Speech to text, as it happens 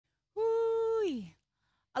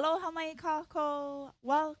Aloha mai kako.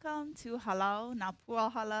 Welcome to Halau na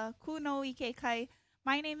Puahala Kuno Ike Kai.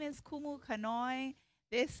 My name is Kumu Kanoi.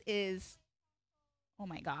 This is, oh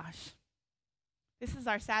my gosh, this is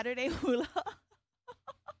our Saturday hula.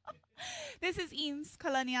 This is Eames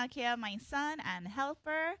Kalaniakea, my son and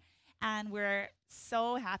helper. And we're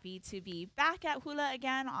so happy to be back at hula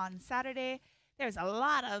again on Saturday. There's a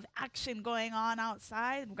lot of action going on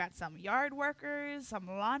outside. We've got some yard workers, some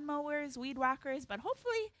lawn mowers, weed whackers, but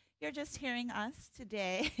hopefully you're just hearing us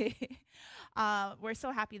today. We're so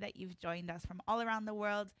happy that you've joined us from all around the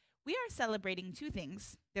world. We are celebrating two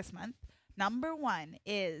things this month. Number one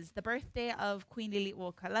is the birthday of Queen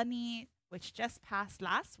Lili'u Kalani, which just passed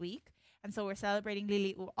last week. And so we're celebrating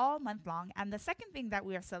Lili'u all month long. And the second thing that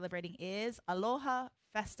we are celebrating is Aloha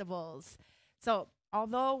festivals. So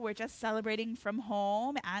although we're just celebrating from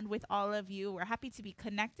home and with all of you, we're happy to be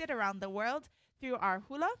connected around the world through our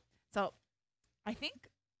hula. So I think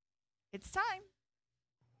it's time.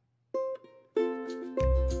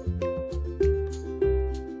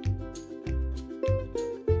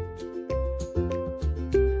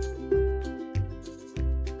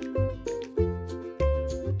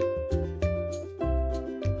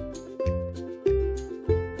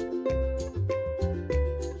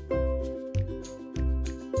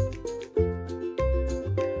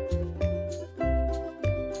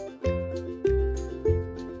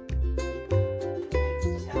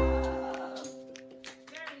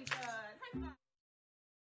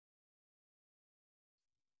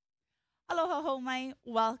 Aloha homai,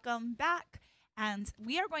 welcome back. And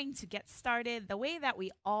we are going to get started the way that we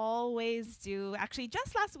always do. Actually,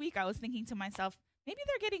 just last week I was thinking to myself, maybe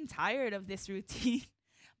they're getting tired of this routine.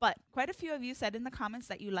 But quite a few of you said in the comments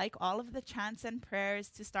that you like all of the chants and prayers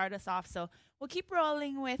to start us off. So we'll keep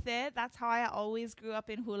rolling with it. That's how I always grew up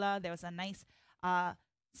in hula. There was a nice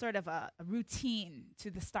sort of a routine to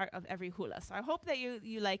the start of every hula. So I hope that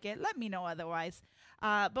you like it. Let me know otherwise.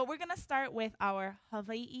 But we're going to start with our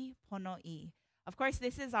Hawaii Pono'i. Of course,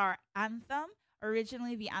 this is our anthem,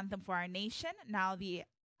 originally the anthem for our nation, now the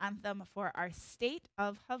anthem for our state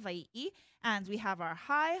of Hawaii. And we have our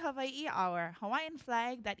High Hawaii, our Hawaiian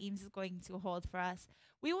flag that Eames is going to hold for us.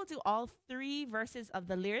 We will do all three verses of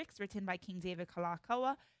the lyrics written by King David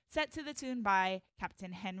Kalakaua, set to the tune by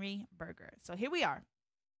Captain Henry Berger. So here we are.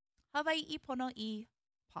 Hawaii Pono'i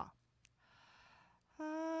Pa.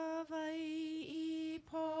 Hawaii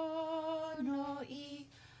Pono'i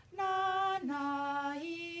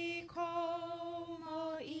Nanai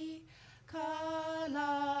Komoi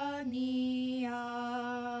Kalani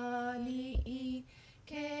Ali'i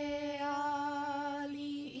Ke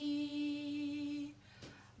Ali'i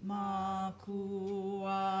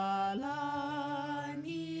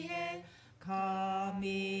Makualani e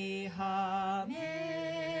Kamehameha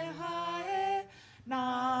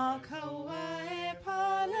na kawae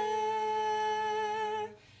pale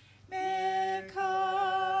me ka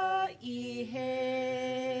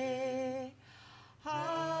ihe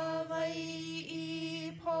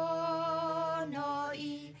Hawaii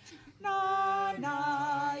Pono'i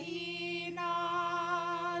nanai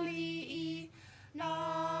nali'i na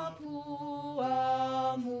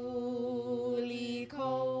pua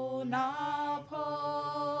muliko na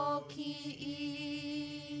poki'i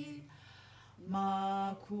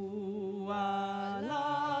Makualani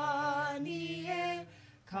e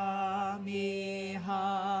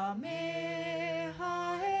Kamehameha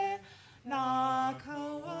e na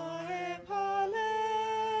kawae pale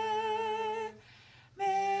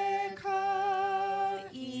me ka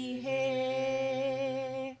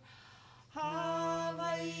ihe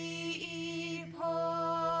Hawaii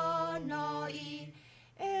Pono'i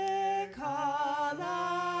e ka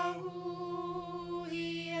lahui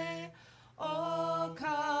e o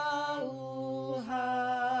ka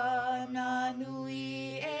uhana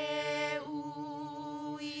nui e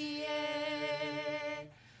ui e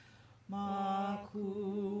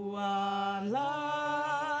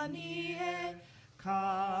Makualani e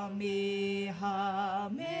Kamehameha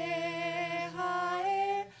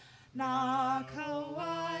e na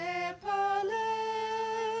kawae pale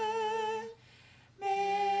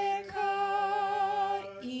me ka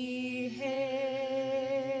ihe.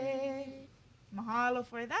 Mahalo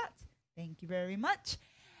for that. Thank you very much.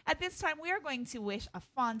 At this time, we are going to wish a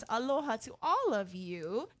fond aloha to all of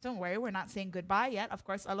you. Don't worry, we're not saying goodbye yet. Of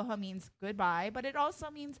course, aloha means goodbye, but it also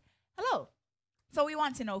means hello. So we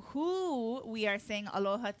want to know who we are saying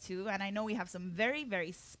aloha to, and I know we have some very,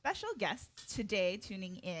 very special guests today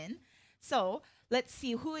tuning in. So let's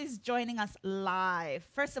see who is joining us live.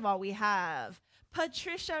 First of all, we have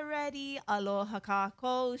Patricia Reddy, aloha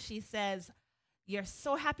kako. She says, You're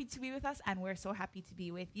so happy to be with us, and we're so happy to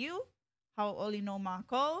be with you. Hau'oli no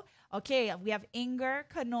mako. Okay, we have Inger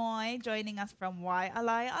Kanoy joining us from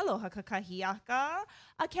Waialae. Aloha kakahiaka.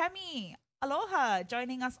 Akemi, aloha,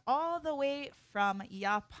 joining us all the way from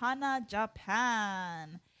Yapana,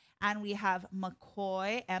 Japan. And we have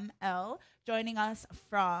McCoy ML joining us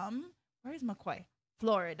from, where is McCoy?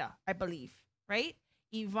 Florida, I believe, right?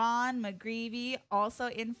 Yvonne McGreevy, also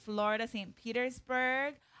in Florida, St.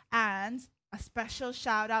 Petersburg. And a special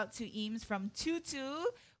shout out to Eames from Tutu,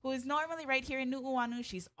 who is normally right here in Nu'uanu.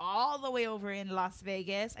 She's all the way over in Las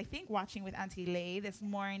Vegas, I think watching with Auntie Lei this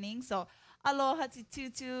morning. So aloha to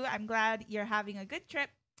Tutu. I'm glad you're having a good trip.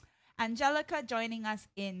 Angelica joining us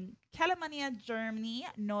in Kalemania, Germany.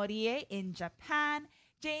 Norie in Japan.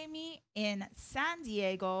 Jamie in San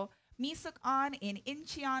Diego. Misuk An in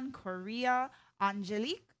Incheon, Korea.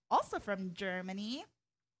 Angelique, also from Germany.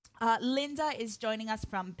 Linda is joining us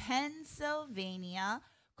from Pennsylvania.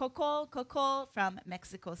 Coco from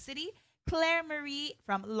Mexico City. Claire Marie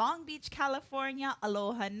from Long Beach, California.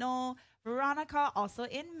 Aloha no. Veronica also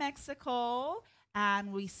in Mexico.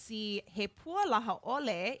 And we see Hepua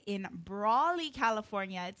Lahaole in Brawley,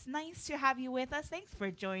 California. It's nice to have you with us. Thanks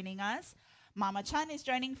for joining us. Mama Chan is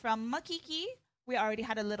joining from Makiki. We already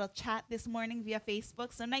had a little chat this morning via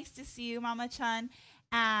Facebook. So nice to see you, Mama Chan.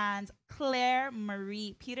 And Claire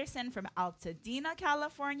Marie Peterson from Altadena,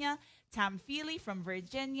 California. Tam Feely from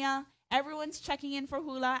Virginia. Everyone's checking in for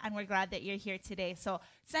hula, and we're glad that you're here today. So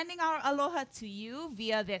sending our aloha to you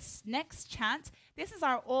via this next chant. This is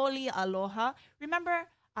our Oli Aloha. Remember,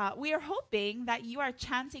 we are hoping that you are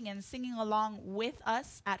chanting and singing along with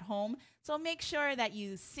us at home. So make sure that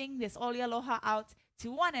you sing this Oli Aloha out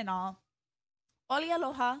to one and all. Oli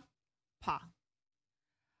Aloha, pa.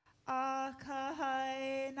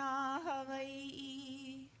 Akahai na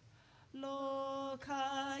Hawaii, lo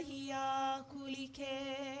kahia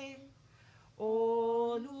kulike,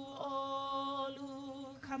 olu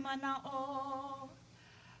olu kamana'o,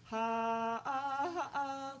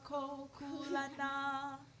 ha'a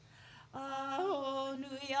kokulana, aho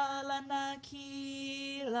nuyalana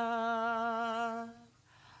kila,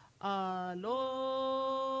 aloha.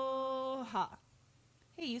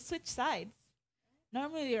 Hey, you switch sides.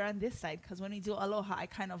 Normally you're on this side because when we do aloha, I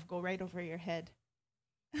kind of go right over your head.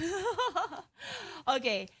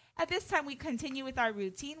 Okay, at this time we continue with our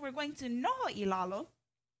routine. We're going to noho ilalo,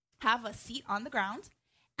 have a seat on the ground,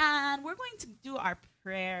 and we're going to do our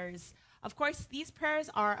prayers. Of course, these prayers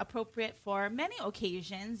are appropriate for many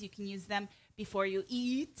occasions. You can use them before you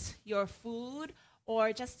eat your food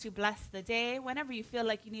or just to bless the day, whenever you feel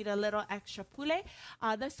like you need a little extra pule.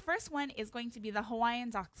 This first one is going to be the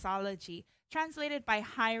Hawaiian doxology, translated by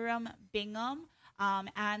Hiram Bingham,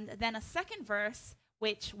 and then a second verse,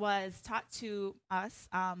 which was taught to us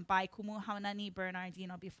by Kumu Haunani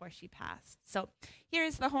Bernardino before she passed. So here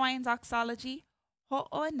is the Hawaiian doxology,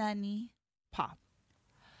 Ho'onani Pa.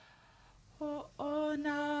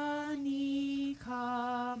 Ho'onani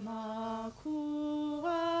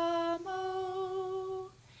kamakuamo,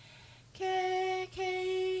 ke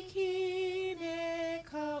keiki ne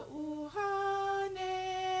ka uhane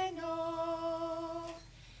no,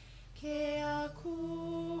 ke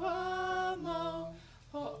akuamo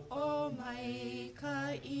ho'omai ka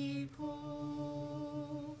ipu,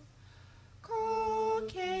 ko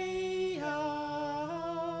ke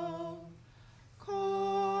au, ko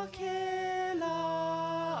ke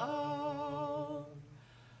lau,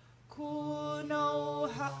 kuno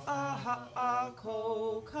ha'a ha'a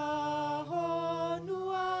ko ka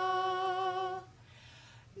honua,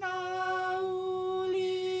 na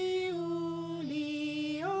uli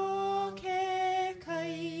uli o ke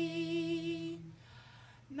kai,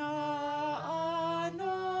 na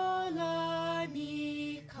anola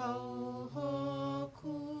ni kau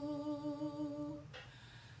hoku,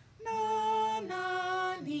 na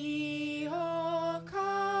nani o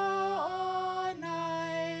ka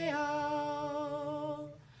onai au.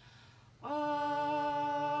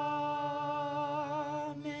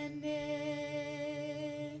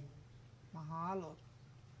 Amen. Mahalo.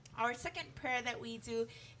 Our second prayer that we do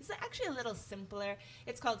is actually a little simpler.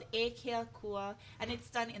 It's called Ekea Kua, and it's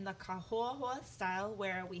done in the Kahoahoa style,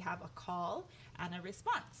 where we have a call and a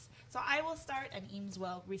response. So I will start and Eames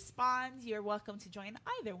will respond. You're welcome to join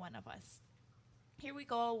either one of us. Here we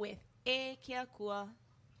go with Ekea Kua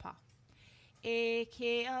Pa.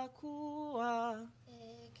 Ekea Kua.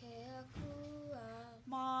 Ekea kua,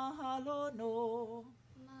 Mahalo no.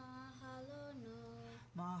 mahalo no,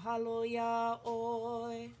 Mahalo ya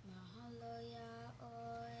oi. mahalo ya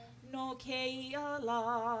oe, No ke ala.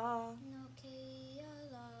 no ke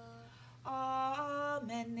ala,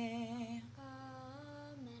 Amene.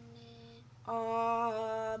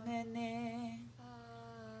 Amen. Amen.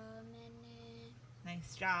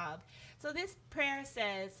 Nice job. So this prayer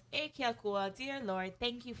says, Ekiakua, dear Lord,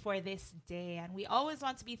 thank you for this day. And we always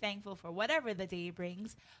want to be thankful for whatever the day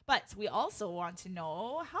brings. But we also want to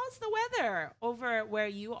know, how's the weather over where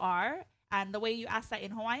you are? And the way you ask that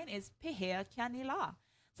in Hawaiian is Pehea Kianila.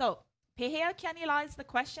 So Pehea Kianila is the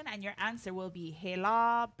question, and your answer will be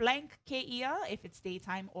Hela blank Keia if it's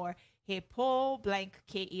daytime, or Hepo blank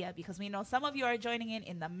Keia, because we know some of you are joining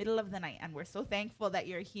in the middle of the night, and we're so thankful that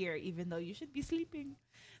you're here, even though you should be sleeping.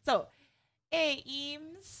 So,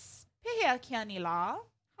 Eames, Pehea Kianila,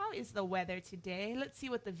 how is the weather today? Let's see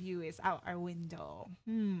what the view is out our window.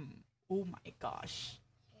 Oh my gosh.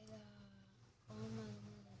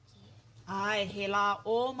 Ay, hela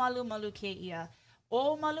o malu malu keia.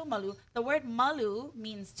 O malu malu. The word malu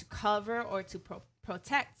means to cover or to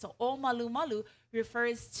protect. So o malu malu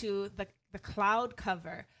refers to the cloud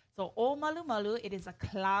cover. So o malu malu, it is a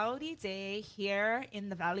cloudy day here in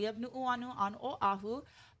the valley of Nu'uanu on Oahu,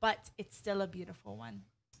 but it's still a beautiful one.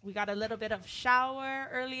 We got a little bit of shower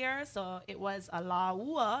earlier, so it was a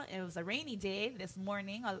laua. It was a rainy day this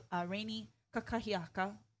morning, a rainy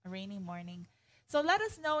kakahiaka, a rainy morning. So let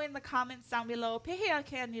us know in the comments down below, Pehea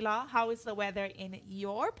Keanila, how is the weather in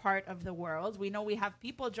your part of the world? We know we have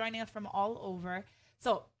people joining us from all over.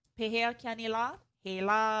 So, Pehea Keanila,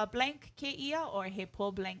 Hela blank Keia, or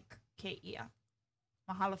Hepo blank Keia.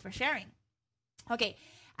 Mahalo for sharing. Okay,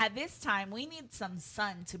 at this time, we need some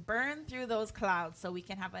sun to burn through those clouds so we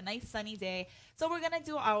can have a nice sunny day. So we're going to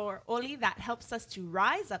do our oli that helps us to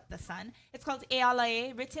rise up the sun. It's called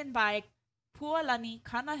Ealae, written by Pualani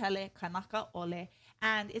Kanahele Kanaka Ole.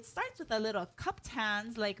 And it starts with a little cupped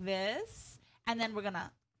hands like this. And then we're going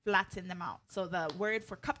to flatten them out. So the word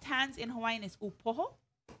for cupped hands in Hawaiian is upoho.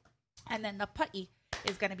 And then the pa'i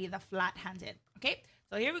is going to be the flat-handed. Okay,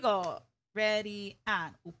 so here we go. Ready,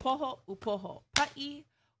 and upoho, upoho, pa'i,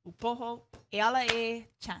 upoho, ealae,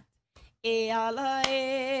 chant.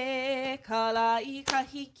 Ealae, kalai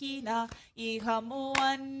kahikina, I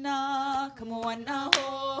kamoana, kamoana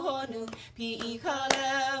honu, pi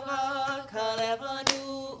kaleva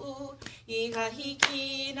nu, I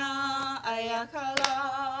kahikina,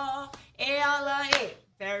 ayakala, ealae.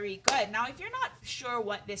 Very good. Now, if you're not sure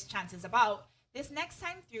what this chant is about, this next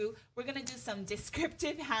time through, we're going to do some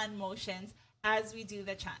descriptive hand motions as we do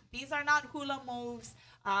the chant. These are not hula moves,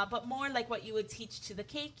 but more like what you would teach to the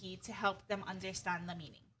keiki to help them understand the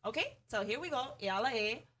meaning. Okay, so here we go.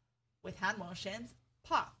 Ealae with hand motions.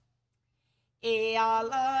 Pa.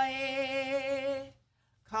 Ealae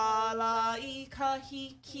kalai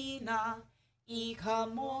kahikina I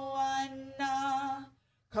kamoana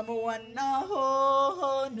kamoana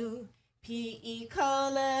honu pi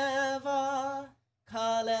kaleva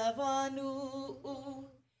nu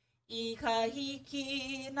I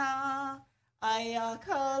kahikina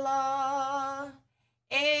ayakala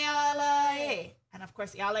ealae. And of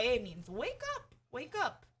course, ealae means wake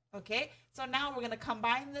up. Okay, so now we're going to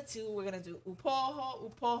combine the two. We're going to do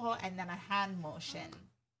upoho, and then a hand motion.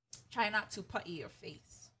 Try not to pa'i your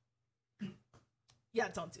face. Yeah,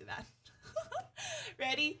 don't do that.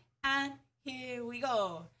 Ready? And here we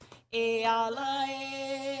go.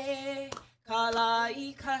 Ealae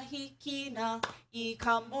kalai kahikina I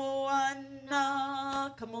kamoana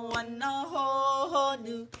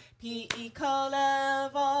honu pi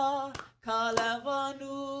kaleva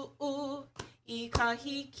nu I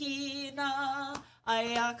kahikina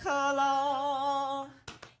ayakala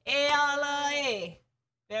ealae.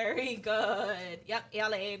 Very good. Yep,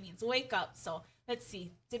 ealae means wake up. So let's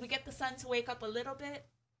see. Did we get the sun to wake up a little bit?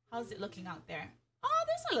 How's it looking out there? Oh,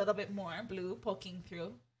 there's a little bit more blue poking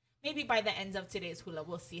through. Maybe by the end of today's hula,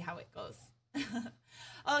 we'll see how it goes.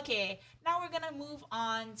 Okay, now we're going to move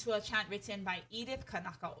on to a chant written by Edith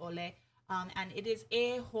Kanaka Ole. And it is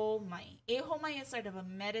E Ho Mai. E Ho Mai is sort of a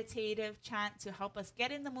meditative chant to help us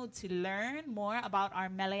get in the mood to learn more about our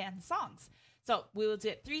mele and songs. So we will do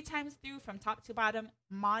it 3 times through from top to bottom,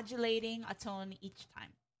 modulating a tone each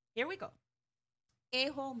time. Here we go. E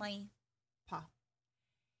Ho Mai Pa.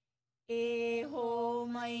 E ho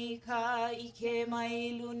mai ka ike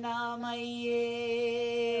mai luna mai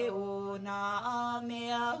e o na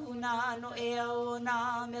mea huna no e o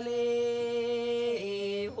na mele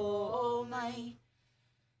e ho mai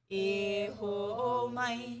e ho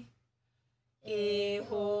mai e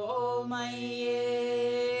ho mai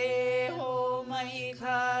e ho mai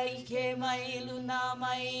ka ike mai luna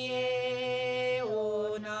mai e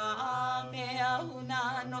o na mea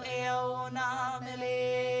huna no e o na mele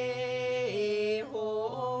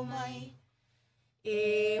e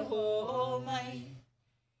ho mai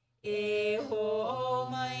e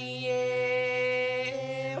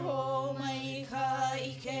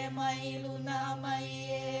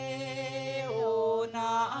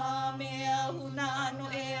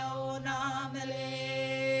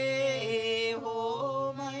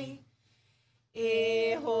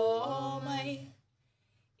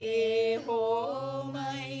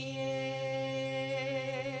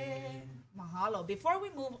before we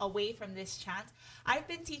move away from this chant, I've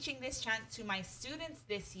been teaching this chant to my students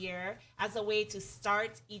this year as a way to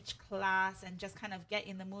start each class and just kind of get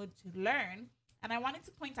in the mood to learn. And I wanted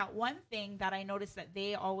to point out one thing that I noticed that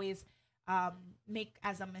they always make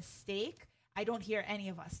as a mistake. I don't hear any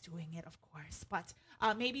of us doing it, of course, but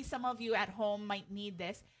maybe some of you at home might need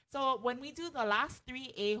this. So when we do the last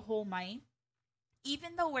three A whole mai,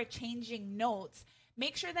 even though we're changing notes,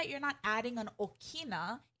 make sure that you're not adding an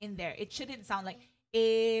okina in there. It shouldn't sound like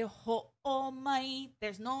e ho o mai.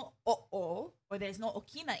 There's no o or there's no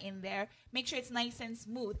okina in there. Make sure it's nice and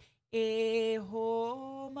smooth. E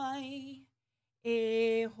ho mai.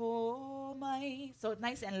 E ho mai. So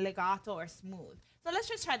nice and legato or smooth. So let's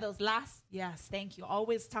just try those last. Yes, thank you.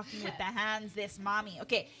 Always talking with the hands, this mommy.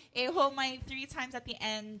 Okay. E ho mai 3 times at the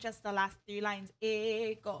end. Just the last 3 lines.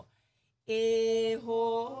 E go. E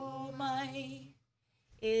ho mai.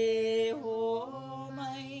 E ho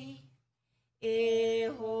mai. E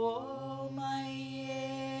ho mai.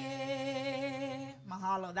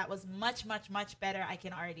 Mahalo. That was much, much, much better. I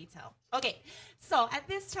can already tell. Okay. So at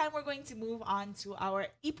this time, we're going to move on to our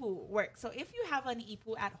ipu work. So if you have an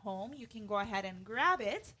ipu at home, you can go ahead and grab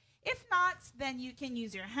it. If not, then you can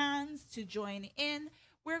use your hands to join in.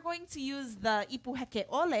 We're going to use the ipu heke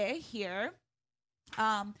ole here,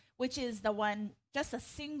 which is the one, just a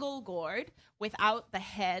single gourd without the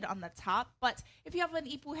head on the top. But if you have an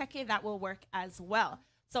ipu heke, that will work as well.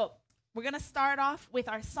 So we're going to start off with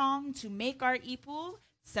our song to make our ipu.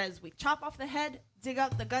 Says we chop off the head, dig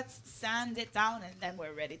out the guts, sand it down, and then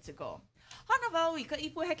we're ready to go. Hanavau ika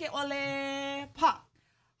ipu heke ole pa.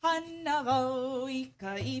 Hanavau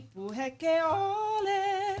ika ipu heke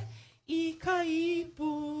ole. Ika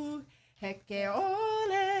ipu heke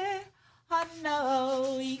ole.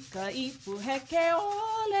 Hanavau ika ipu heke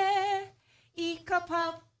ole. Ika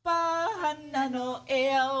papa hana no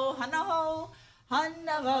eo hanao.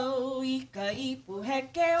 Hanavau ika ipu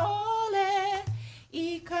heke ole.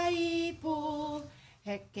 Ika ipu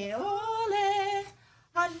heke ole.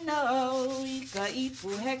 Hanavau ika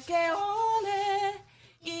ipu heke ole.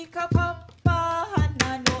 Ika papa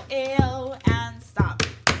hana no eo. And stop.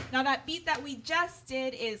 Now that beat that we just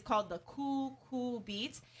did is called the ku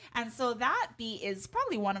beat. And so that beat is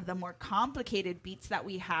probably one of the more complicated beats that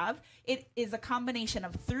we have. It is a combination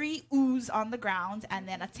of 3 oos on the ground and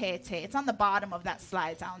then a te te. It's on the bottom of that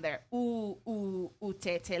slide down there. Oo, oo, oo,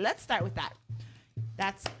 te te. Let's start with that.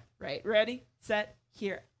 That's right. Ready, set,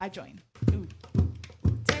 here. I join. Ooh, ooh,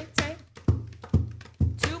 ooh, te te.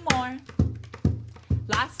 2 more.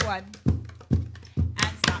 Last one.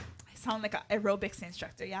 And stop. I sound like an aerobics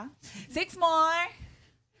instructor, yeah? 6 more.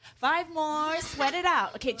 5 more. Sweat it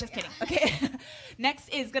out. Okay, just kidding. Okay. Next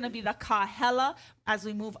is going to be the kahela as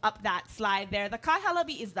we move up that slide there. The kahela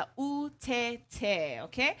beat is the u te te.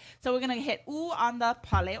 Okay. So we're going to hit u on the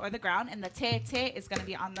pale or the ground, and the te te is going to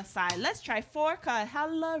be on the side. Let's try 4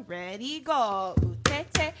 kahela. Ready, go. U te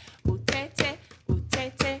te, u te te, u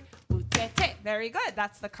te te, u te te. Very good.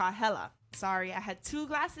 That's the kahela. Sorry, I had 2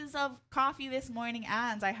 glasses of coffee this morning,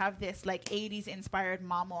 and I have this like 80s inspired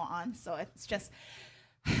mamo on. So it's just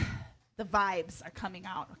the vibes are coming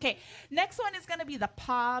out. Okay, next one is going to be the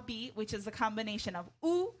pa beat, which is a combination of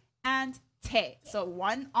u and te. So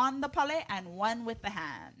 1 on the pale and 1 with the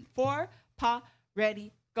hand. 4, pa,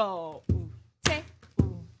 ready, go. U te,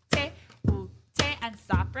 and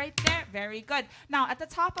stop right there. Very good. Now, at the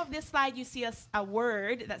top of this slide, you see a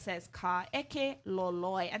word that says ka eke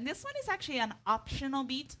loloi. And this one is actually an optional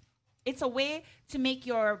beat. It's a way to make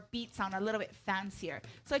your beat sound a little bit fancier.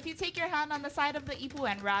 So if you take your hand on the side of the ipu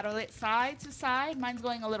and rattle it side to side, mine's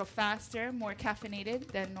going a little faster, more caffeinated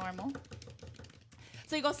than normal.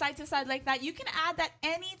 So you go side to side like that. You can add that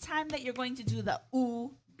any time that you're going to do the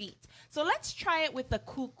oo beat. So let's try it with the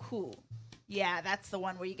ku. Yeah, that's the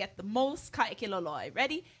one where you get the most ka eke loloi.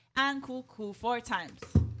 Ready? And ku 4 times.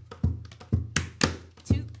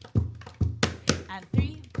 2 and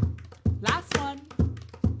 3. Last one.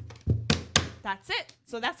 That's it.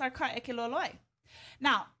 So that's our ka eke loloi.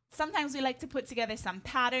 Now, sometimes we like to put together some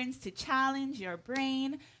patterns to challenge your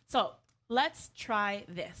brain. So let's try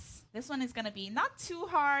this. This one is going to be not too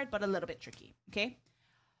hard, but a little bit tricky. Okay?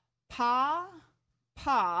 Pa,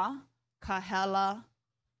 kahela,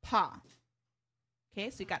 pa. Okay,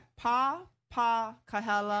 so you got pa,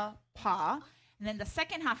 kahela, pa. And then the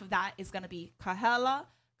second half of that is going to be kahela,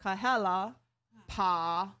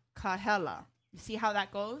 pa, kahela. You see how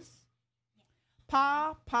that goes?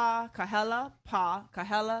 Pa, kahela, pa,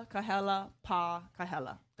 kahela, pa,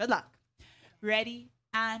 kahela. Good luck. Ready?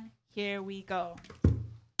 And here we go.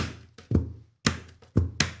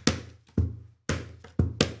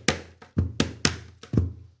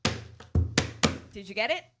 Did you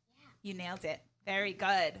get it? You nailed it. Very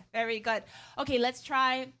good. Very good. Okay, let's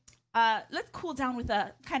try. Let's cool down with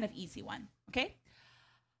a kind of easy one. Okay.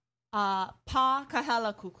 Pa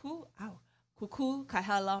kahela kuku. Ow. Kuku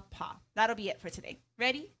kahela pa. That'll be it for today.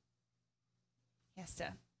 Ready? He has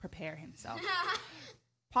to prepare himself.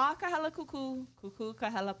 Pa kahela kuku. Kuku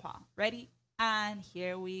kahela pa. Ready? And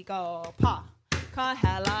here we go. Pa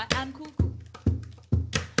kahela and kuku.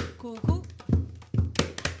 Kuku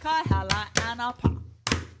kahela and a pa.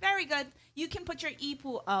 Very good. You can put your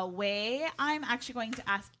ipu away. I'm actually going to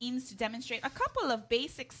ask Eames to demonstrate a couple of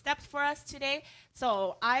basic steps for us today.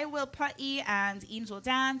 So I will pa'i and Eames will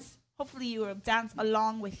dance. Hopefully you will dance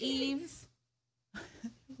along with Eames.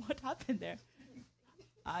 What happened there?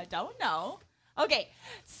 I don't know. Okay,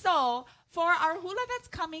 so for our hula that's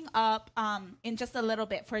coming up in just a little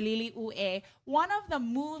bit for Lili'u, one of the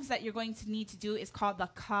moves that you're going to need to do is called the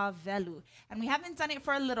kavelu. And we haven't done it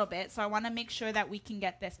for a little bit, so I want to make sure that we can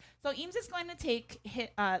get this. So Eames is going to take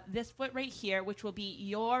this foot right here, which will be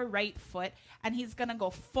your right foot, and he's going to go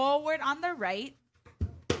forward on the right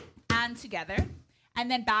and together, and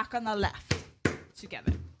then back on the left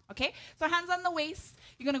together. Okay, so hands on the waist.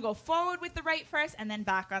 You're going to go forward with the right first and then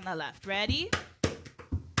back on the left. Ready?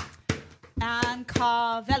 And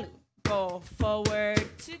kavelu. Go forward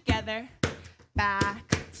together, back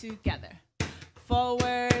together.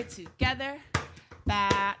 Forward together,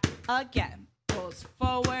 back again. Goes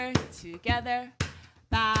forward together,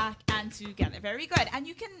 back and together. Very good. And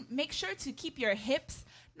you can make sure to keep your hips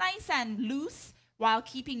nice and loose while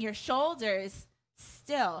keeping your shoulders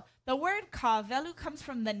still. The word kavelu comes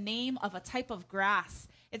from the name of a type of grass.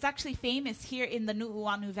 It's actually famous here in the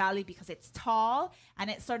Nu'uanu Valley because it's tall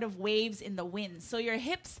and it sort of waves in the wind. So your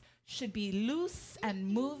hips should be loose and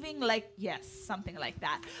moving like, yes, something like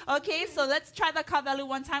that. Okay, so let's try the kavelu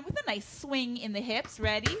one time with a nice swing in the hips.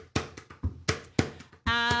 Ready?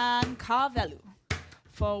 And kavelu.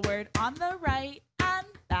 Forward on the right and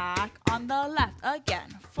back on the left. Again,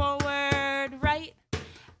 forward, right,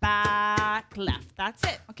 back, left. That's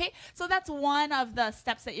it. Okay, so that's one of the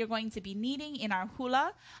steps that you're going to be needing in our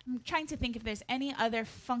hula. I'm trying to think if there's any other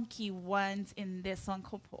funky ones in this one.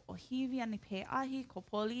 The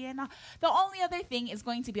only other thing is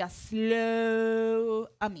going to be a slow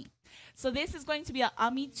ami. So this is going to be a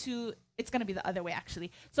ami to, it's going to be the other way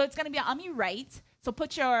actually. So it's going to be a ami right. So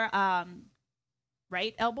put your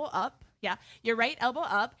right elbow up. Yeah, your right elbow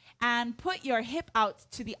up and put your hip out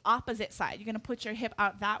to the opposite side. You're going to put your hip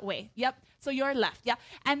out that way. Yep. So your left. Yeah.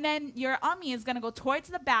 And then your ami is going to go towards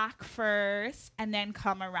the back first and then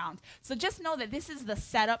come around. So just know that this is the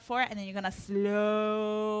setup for it. And then you're going to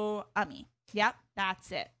slow ami. Yep.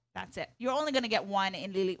 That's it. That's it. You're only going to get one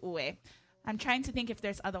in Lili'u. I'm trying to think if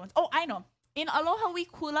there's other ones. Oh, I know. In Aloha Week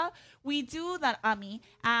Hula, we do that ami.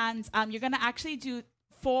 And you're going to actually do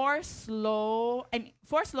four slow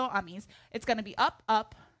amis. It's going to be up,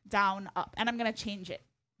 up, down, up. And I'm going to change it.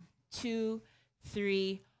 2,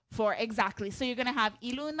 3, 4. Exactly. So you're going to have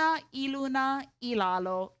iluna, iluna,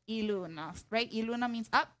 ilalo, iluna. Right? Iluna means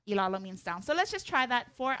up, ilalo means down. So let's just try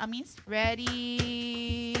that. 4 amis.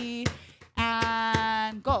 Ready?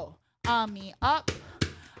 And go. Ami up,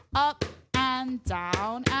 up, and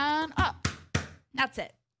down, and up. That's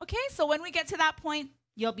it. Okay? So when we get to that point,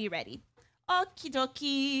 you'll be ready. Okie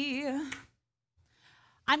dokie.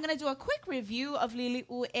 I'm going to do a quick review of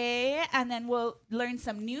Lili'u, and then we'll learn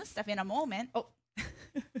some new stuff in a moment. Oh.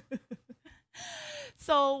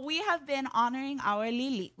 So we have been honoring our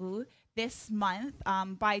Lili'u this month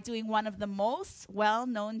by doing one of the most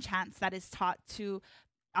well-known chants that is taught to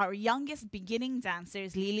our youngest beginning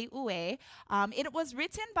dancers, Lili'u. It was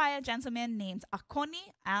written by a gentleman named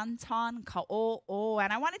Akoni Anton Ka'o'o,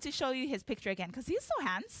 and I wanted to show you his picture again because he's so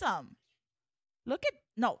handsome. Look at,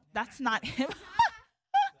 no, that's not him.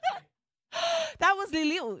 That was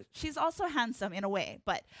Lili'u. She's also handsome in a way.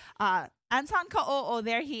 But Anton Ka'o'o,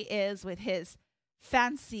 there he is with his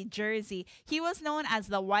fancy jersey. He was known as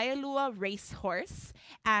the Waialua racehorse,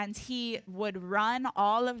 and he would run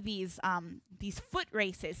all of these foot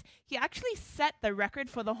races. He actually set the record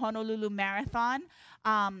for the Honolulu Marathon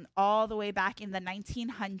all the way back in the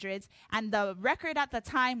 1900s, and the record at the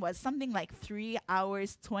time was something like 3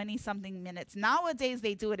 hours 20-something minutes. Nowadays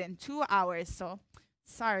they do it in 2 hours, so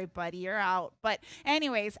sorry, buddy, you're out. But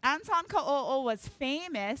anyways, Anton Ka'o'o was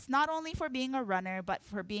famous not only for being a runner, but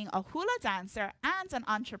for being a hula dancer and an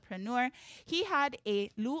entrepreneur. He had a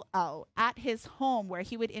luau at his home where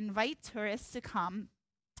he would invite tourists to come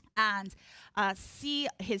and see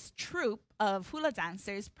his troupe of hula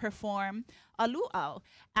dancers perform a luau.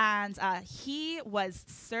 And he was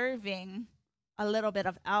serving a little bit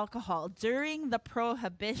of alcohol during the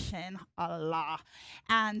prohibition, Allah.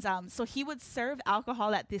 And so he would serve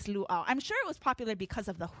alcohol at this luau. I'm sure it was popular because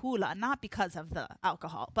of the hula, not because of the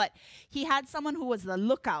alcohol. But he had someone who was the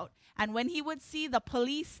lookout. And when he would see the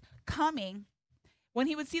police coming,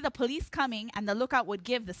 and the lookout would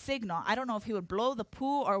give the signal, I don't know if he would blow the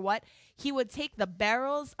poo or what, he would take the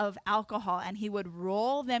barrels of alcohol and he would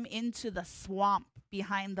roll them into the swamp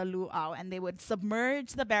behind the luau, and they would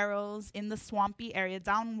submerge the barrels in the swampy area,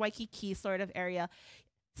 down Waikiki sort of area,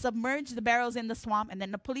 submerge the barrels in the swamp, and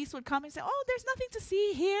then the police would come and say, oh, there's nothing to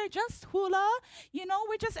see here, just hula,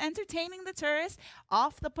 we're just entertaining the tourists.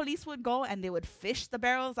 Off the police would go and they would fish the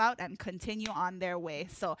barrels out and continue on their way.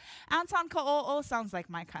 So Anton Ka'o'o sounds like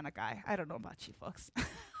my kind of guy. I don't know about you folks.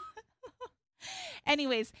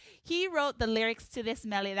 Anyways, he wrote the lyrics to this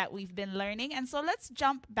mele that we've been learning. And so let's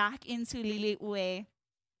jump back into Lili'u.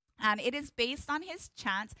 And it is based on his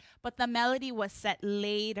chant, but the melody was set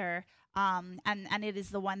later. And it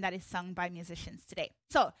is the one that is sung by musicians today.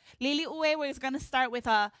 So Lili'u, we're going to start with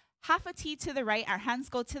a half a T to the right. Our hands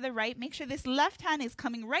go to the right. Make sure this left hand is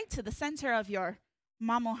coming right to the center of your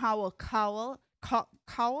mamohao cowl.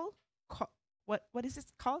 What is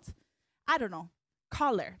this called? I don't know.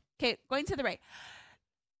 Collar. Okay, going to the right.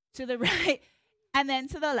 To the right. And then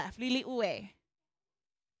to the left. Lili'u.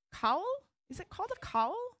 Cowl? Is it called a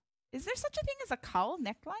cowl? Is there such a thing as a cowl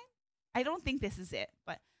neckline? I don't think this is it,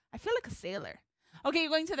 but I feel like a sailor. Okay,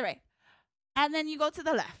 you're going to the right. And then you go to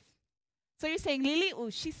the left. So you're saying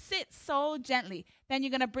Lili'u, she sits so gently. Then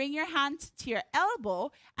you're going to bring your hand to your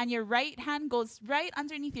elbow, and your right hand goes right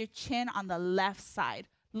underneath your chin on the left side,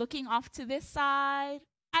 looking off to this side,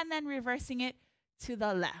 and then reversing it to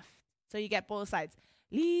the left. So you get both sides.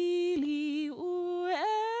 Lili'u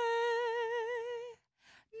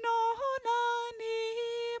no nani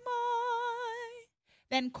mai.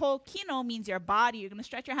 Then kokino means your body. You're going to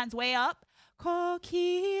stretch your hands way up.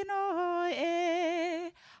 Kokino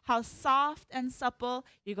e. How soft and supple.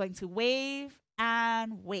 You're going to wave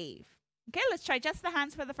and wave. Okay, let's try just the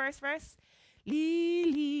hands for the first verse.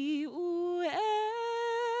 Lili'u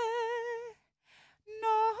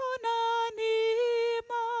no nani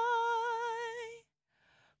mai.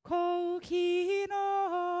 Kokino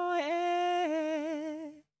e.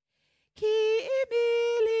 Ki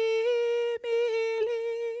mili.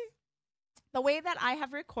 The way that I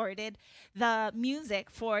have recorded the music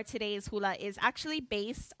for today's hula is actually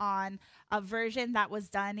based on a version that was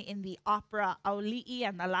done in the opera Auli'i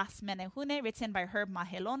and the Last Menehune, written by Herb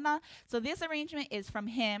Mahelona. So this arrangement is from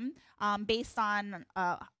him, based on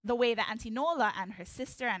the way that Auntie Nola and her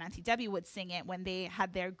sister and Auntie Debbie would sing it when they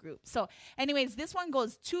had their group. So anyways, this one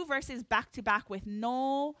goes 2 verses back to back with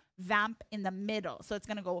no vamp in the middle. So it's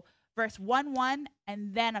going to go verse 1-1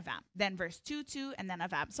 and then a vamp, then verse 2-2 and then a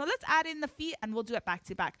vamp. So let's add in the feet and we'll do it back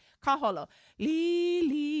to back. Kaholo.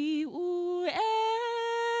 Lili'u e.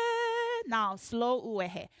 Now slow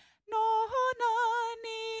uehe. No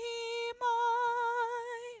nani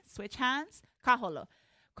mai. Switch hands. Kaholo.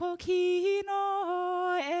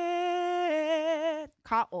 Kokino e.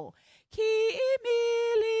 Ka'o. Ki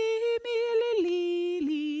mili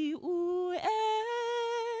lili'u e.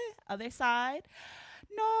 Other side.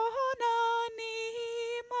 No nani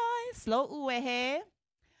mai. Slow uehe.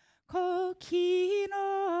 Kokino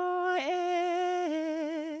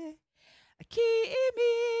e.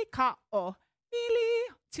 Kimi ka'o. Mili.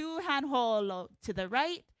 2-hand holo to the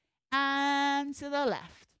right and to the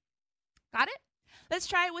left. Got it? Let's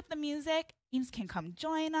try it with the music. Eames can come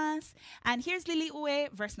join us. And here's Lili'u,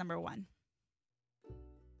 verse number 1.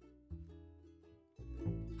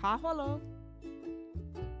 Ha holo.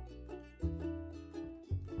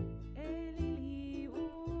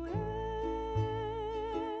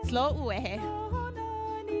 Slow uehe.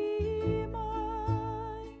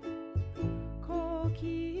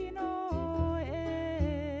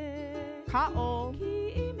 Ka'o.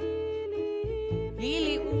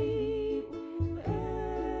 Lili'u.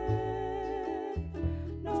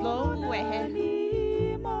 Slow uehe.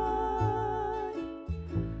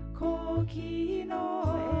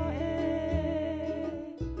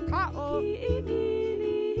 Ka'o.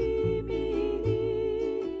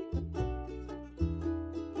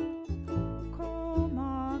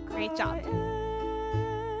 Great job.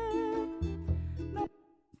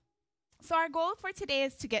 So our goal for today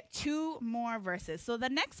is to get 2 more verses. So the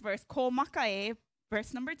next verse, ko makae,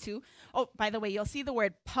 verse number 2. Oh, by the way, you'll see the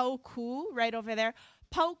word pauku right over there.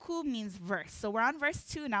 Pauku means verse. So we're on verse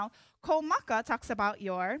 2 now. Ko maka talks about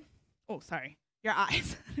your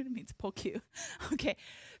eyes. I didn't mean to poke you. Okay.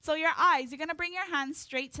 So your eyes, you're going to bring your hands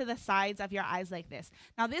straight to the sides of your eyes like this.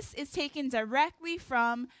 Now this is taken directly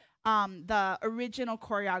from the original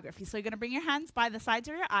choreography. So you're going to bring your hands by the sides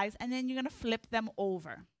of your eyes, and then you're going to flip them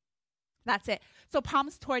over. That's it. So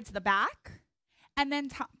palms towards the back, and then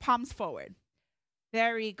palms forward.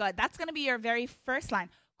 Very good. That's going to be your very first line.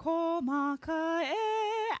 Ko maka e,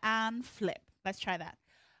 and flip. Let's try that.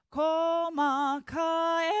 Ko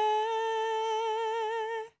maka e.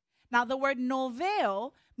 Now the word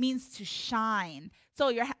noveo means to shine. So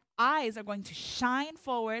your eyes are going to shine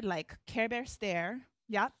forward like Care Bear stare.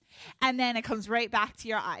 Yep. And then it comes right back to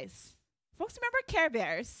your eyes. Folks, remember Care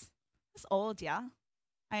Bears? It's old, yeah?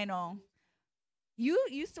 I know. You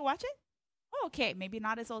used to watch it? Oh, okay. Maybe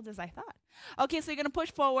not as old as I thought. Okay, so you're going to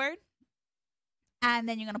push forward. And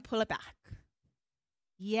then you're going to pull it back.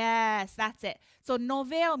 Yes, that's it. So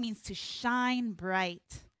noveo means to shine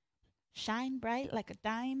bright. Shine bright like a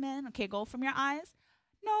diamond. Okay, go from your eyes.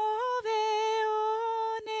 Noveone.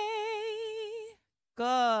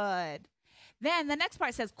 Good. Then the next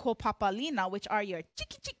part says ko papalina, which are your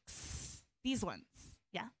cheeky cheeks. These ones.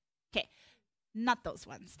 Yeah. Okay. Not those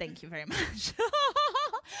ones. Thank you very much.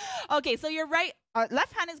 Okay, so your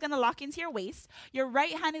left hand is going to lock into your waist. Your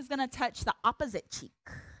right hand is going to touch the opposite cheek.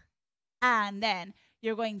 And then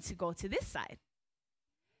you're going to go to this side.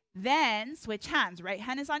 Then switch hands. Right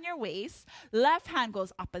hand is on your waist. Left hand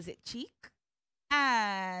goes opposite cheek.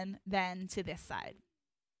 And then to this side.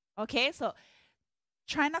 Okay, so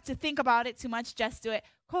try not to think about it too much. Just do it.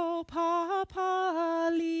 Ko papalina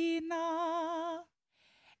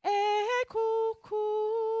e kukuana.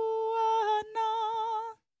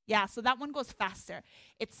 Yeah, so that one goes faster.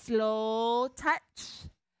 It's slow touch,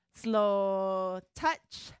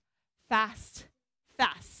 fast,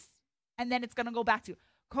 fast. And then it's going to go back to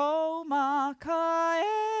ko maka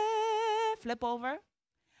e, flip over.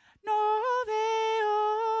 Noveone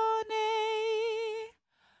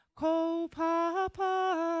ko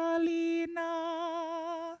papalina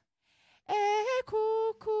e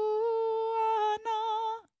kukuana.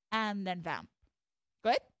 And then vamp.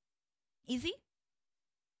 Good? Easy?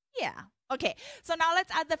 Yeah. Okay, so now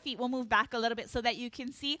let's add the feet. We'll move back a little bit so that you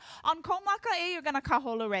can see. On ko maka e, you're going to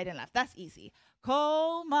kaholo right and left. That's easy.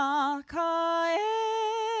 Ko maka e.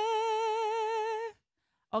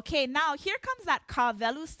 Okay, now here comes that ka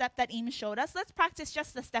velu step that Im showed us. Let's practice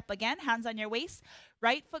just the step again. Hands on your waist.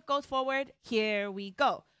 Right foot goes forward. Here we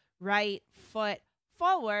go. Right foot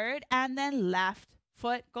forward, and then left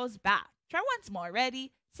foot goes back. Try once more.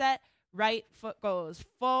 Ready, set. Right foot goes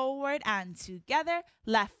forward and together.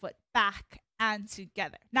 Left foot back and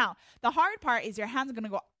together. Now, the hard part is your hands are going to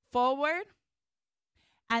go forward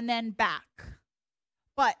and then back.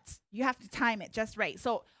 But you have to time it just right.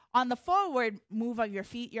 So on the forward move of your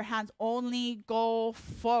feet, your hands only go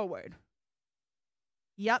forward.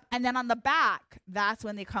 Yep. And then on the back, that's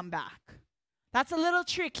when they come back. That's a little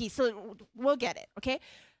tricky, so we'll get it, okay?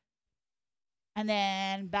 And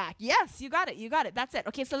then back. Yes, you got it. You got it. That's it.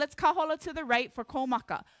 Okay, so let's kaholo to the right for ko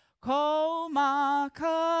maka. Ko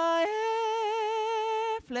maka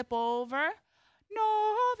e. Flip over.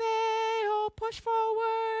 Noveo. Push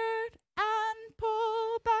forward and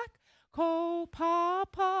pull back. Ko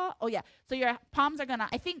papa. Oh, yeah. So your palms are going to,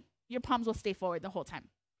 I think your palms will stay forward the whole time.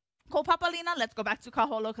 Ko papalina. Let's go back to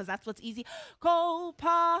kaholo because that's what's easy. Ko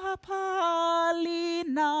papalina.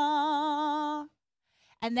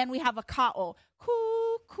 And then we have a ka'o.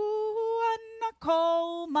 Kukuana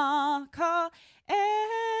ko maka e.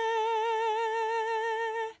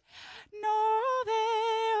 Noveone.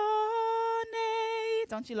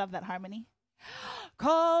 Don't you love that harmony?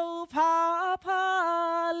 Ko papalina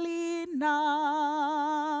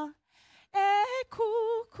e kukuana.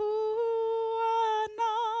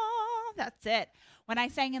 That's it. When I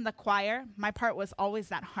sang in the choir, my part was always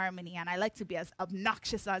that harmony, and I like to be as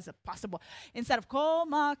obnoxious as possible. Instead of ko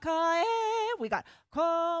maka e, we got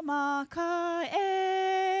ko maka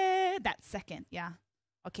e. That second, yeah.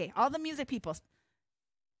 Okay, all the music people.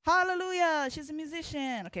 Hallelujah, she's a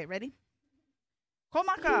musician. Okay, ready? Ko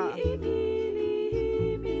maka.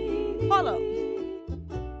 Follow.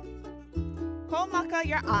 Ko maka,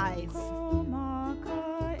 your eyes.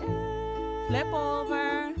 Flip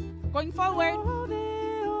over. Going forward.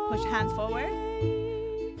 Push hands forward.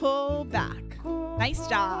 Pull back. Nice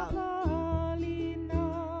job.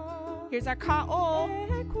 Here's our ka'o.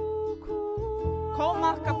 Ko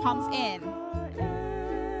maka, palms in.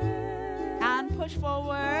 And push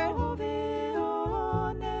forward.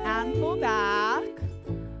 And pull back.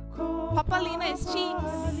 Papalina is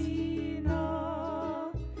cheeks.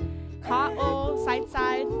 Ka'o, side,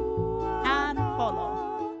 side. And holo.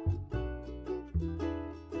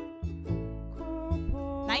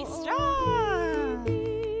 Nice job.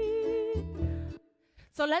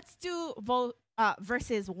 So let's do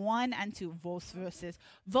verses 1 and 2. Vos verses.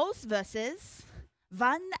 Vos verses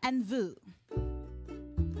van and vu.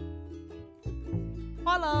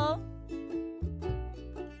 Hello.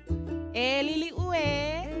 Lili'u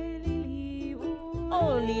e.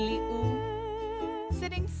 Oh, Lili'u.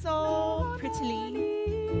 Sitting so prettily.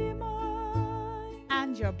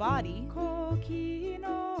 And your body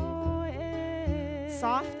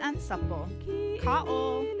soft and supple.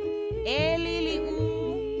 Ka'o.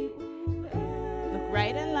 Lili'u. Look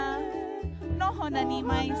right and left. No honani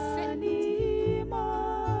mai sit.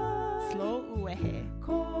 Slow uehe.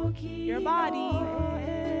 Your body.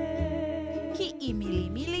 Ki'i mili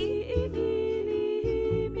mili.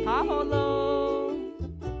 Haholo.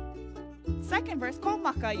 Second verse.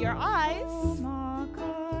 Komaka. Your eyes.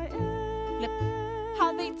 Flip.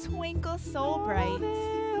 How they twinkle so bright.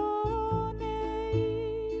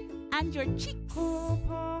 And your cheeks.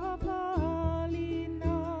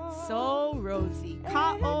 So rosy.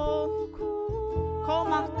 Ka'o.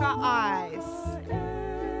 Komaka eyes.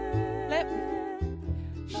 Flip.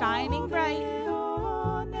 Shining bright.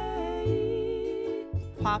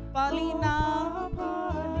 Papalina.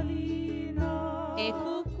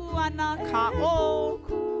 Ekukuana ka'o.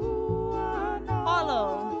 Follow.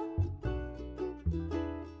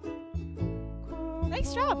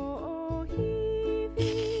 Nice job.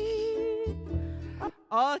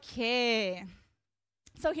 Okay.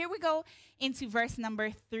 So here we go into verse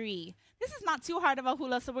number 3. This is not too hard of a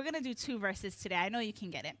hula, so we're going to do 2 verses today. I know you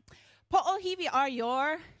can get it. Po'ohivi are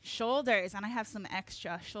your shoulders, and I have some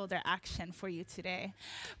extra shoulder action for you today.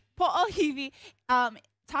 Po'ohivi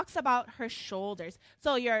talks about her shoulders.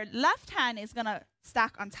 So your left hand is going to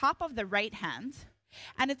stack on top of the right hand,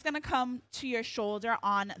 and it's going to come to your shoulder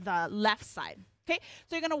on the left side. Okay,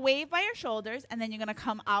 so you're going to wave by your shoulders, and then you're going to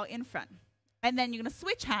come out in front. And then you're going to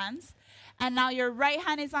switch hands, and now your right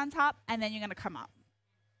hand is on top, and then you're going to come out.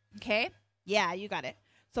 Okay? Yeah, you got it.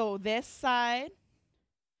 So this side,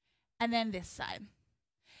 and then this side.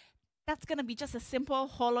 That's going to be just a simple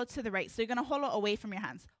holo to the right. So you're going to holo away from your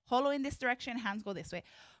hands. Holo in this direction, hands go this way.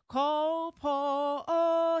 Ko po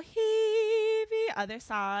o hivi. Other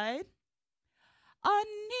side.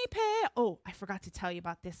 Anipe. Oh, I forgot to tell you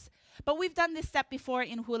about this. But we've done this step before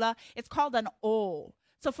in hula. It's called an O.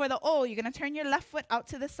 So for the O, you're going to turn your left foot out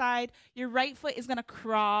to the side. Your right foot is going to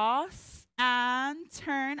cross and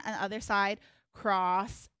turn. On the other side,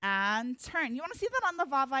 cross and turn. You want to see that on the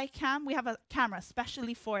Vavai cam? We have a camera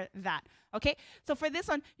especially for that. Okay, so for this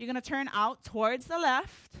one, you're going to turn out towards the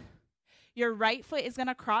left. Your right foot is going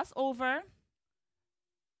to cross over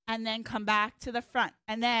and then come back to the front.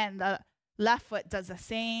 And then the left foot does the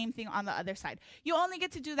same thing on the other side. You only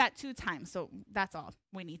get to do that 2 times, so that's all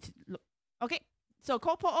we need to look. Okay. So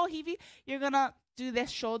kopo o hivi, you're going to do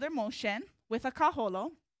this shoulder motion with a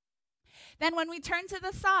kaholo. Then when we turn to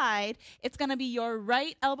the side, it's going to be your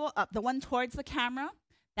right elbow up, the one towards the camera.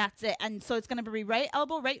 That's it. And so it's going to be right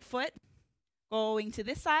elbow, right foot, going to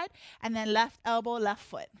this side, and then left elbow, left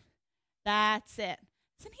foot. That's it.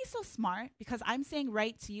 Isn't he so smart? Because I'm saying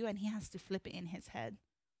right to you, and he has to flip it in his head.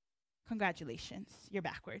 Congratulations. You're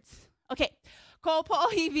backwards. Okay. Kopo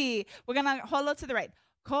o hivi. We're going to holo to the right.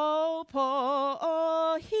 Ko po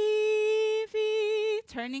o hivi.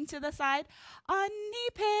 Turning to the side.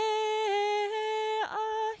 Anipe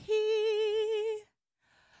ahi.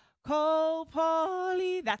 Ko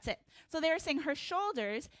poli. That's it. So they were saying her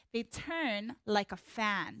shoulders, they turn like a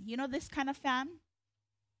fan. You know this kind of fan?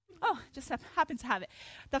 Oh, just happen to have it.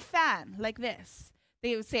 The fan, like this.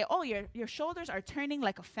 They would say, oh, your shoulders are turning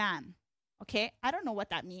like a fan. Okay? I don't know what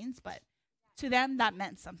that means, but to them, that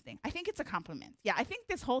meant something. I think it's a compliment. Yeah, I think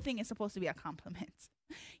this whole thing is supposed to be a compliment.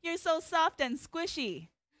 You're so soft and squishy.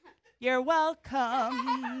 You're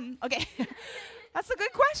welcome. Okay, that's a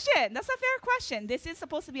good question. That's a fair question. This is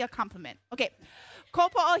supposed to be a compliment. Okay,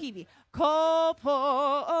 kopo o hivi. Kopo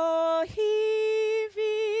o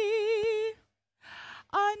hivi.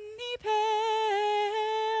 Anipe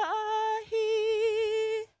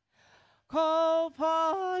ahi. Ko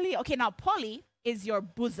poli. Okay, now poli is your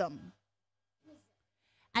bosom.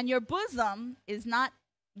 And your bosom is not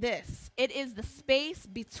this. It is the space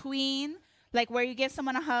between, like where you give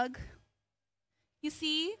someone a hug. You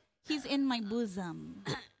see? He's in my bosom.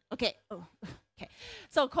 Okay. Oh, okay.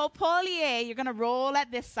 So kopolie, you're going to roll at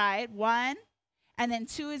this side. 1, and then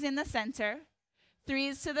 2 is in the center. 3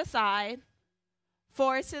 is to the side.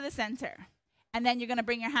 4 is to the center. And then you're going to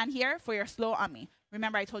bring your hand here for your slow ami.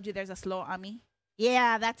 Remember I told you there's a slow ami?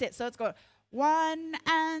 Yeah, that's it. So let's go. 1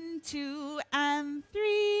 and 2 and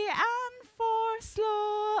 3 and 4.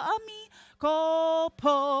 Slow ami. Ko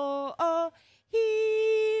po o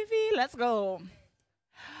hivi. Let's go.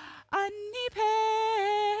 Anipe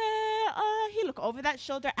ahi. Look over that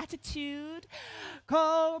shoulder. Attitude.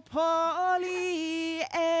 Ko poli e.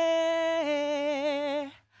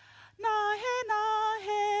 Nahe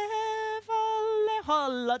vale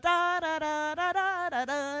holla da da da da da da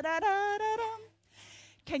da da da da.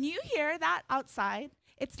 Can you hear that outside?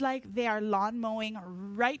 It's like they are lawn mowing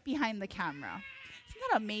right behind the camera. Isn't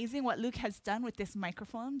that amazing what Luke has done with this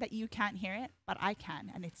microphone that you can't hear it, but I can,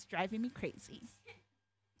 and it's driving me crazy.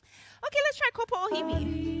 Okay, let's try Kopo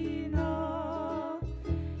Ohivi.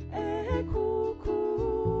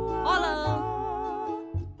 Hello.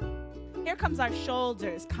 Here comes our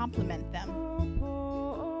shoulders. Compliment them.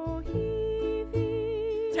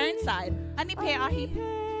 Turn side. Anipe ahi.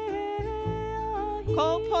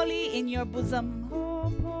 Ko poli in your bosom.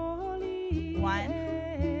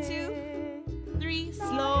 1, 2, 3.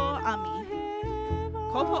 Slow ami.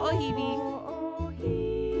 Kopo Ohivi.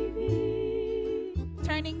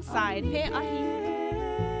 Turning side. Pe ahi.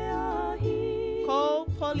 Ko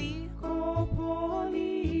poli. Roll.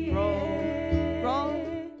 Roll.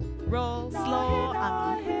 Roll. Slow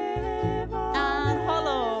ami. And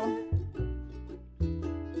hollow.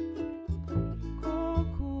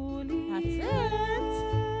 That's it.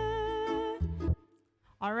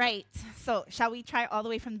 All right. So, shall we try all the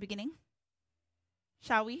way from the beginning?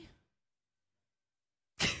 Shall we?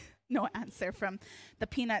 No answer from the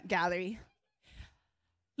peanut gallery.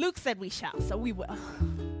 Luke said we shall, so we will.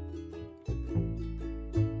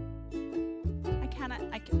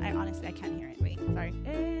 I honestly, I can't hear it. Wait, sorry.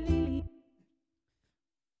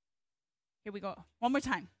 Here we go. One more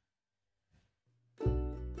time.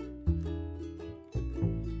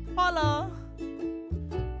 Hello.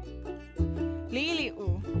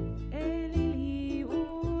 Lili'u.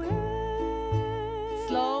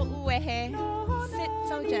 Slow uehe. Sit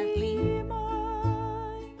so gently.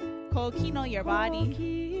 Kokino your body.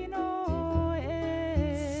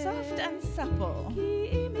 Soft and supple.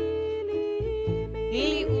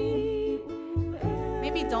 Lili'u.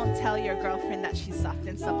 Maybe don't tell your girlfriend that she's soft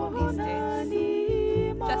and supple these days.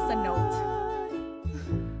 Just a note.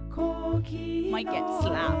 Might get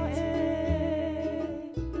slapped.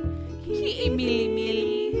 Ki mili mili.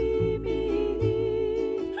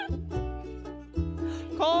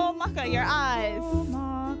 Ko maka, your eyes.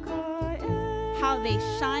 How they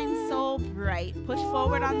shine so bright. Push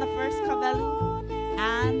forward on the first kavelu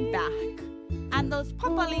and back. And those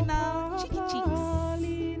papalina cheeky cheeks.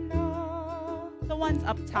 The ones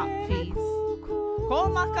up top, please. Ko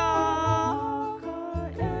maka.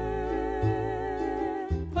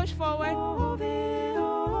 Push forward.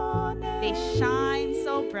 They shine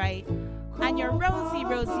so bright. And your rosy,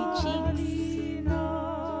 rosy cheeks.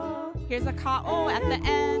 Here's a ka'o at the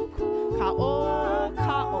end. Ka'o,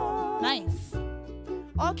 ka'o. Nice.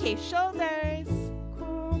 Okay, shoulders.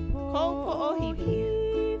 Kopo Ohivi.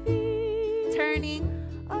 Turning.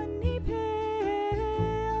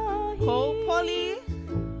 Ko poli.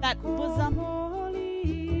 That bosom.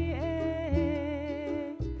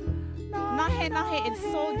 Nahe nahe is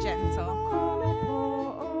so gentle.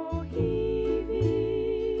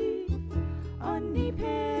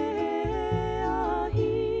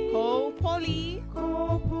 Ko poli.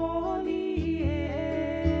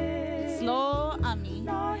 Slow ami.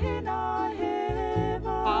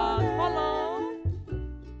 Follow.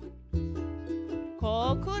 Ko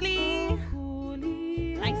kuli.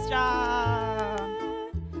 Nice job.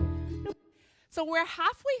 So we're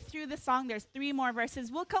halfway through the song. There's 3 more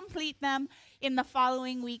verses. We'll complete them in the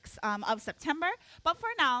following weeks of September. But for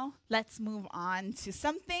now, let's move on to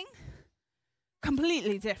something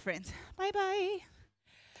completely different. Bye-bye.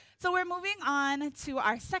 So we're moving on to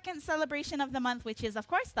our second celebration of the month, which is, of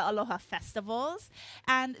course, the Aloha Festivals.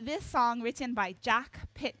 And this song, written by Jack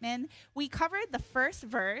Pittman, we covered the first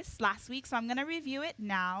verse last week, so I'm going to review it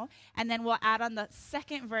now, and then we'll add on the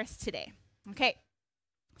second verse today. Okay.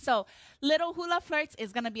 So, Little Hula Flirts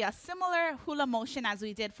is going to be a similar hula motion as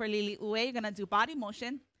we did for Lili'u. You're going to do body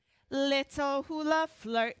motion. Little hula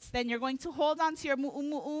flirts. Then you're going to hold on to your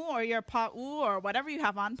mu'u or your pa'u or whatever you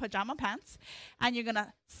have on, pajama pants. And you're going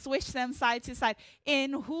to swish them side to side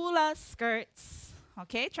in hula skirts.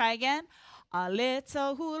 Okay, try again. A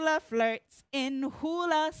little hula flirts in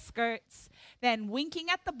hula skirts. Then winking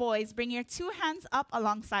at the boys, bring your 2 hands up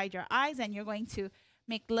alongside your eyes and you're going to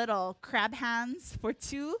make little crab hands for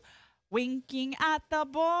 2. Winking at the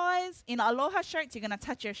boys. In aloha shirts, you're going to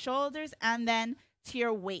touch your shoulders and then to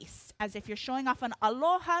your waist, as if you're showing off an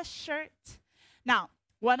aloha shirt. Now,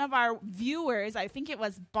 one of our viewers, I think it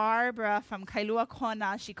was Barbara from Kailua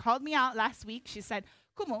Kona, she called me out last week. She said,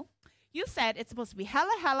 Kumu, you said it's supposed to be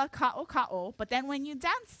hella hella ka'o ka'o, but then when you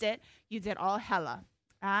danced it, you did all hella.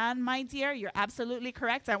 And my dear, you're absolutely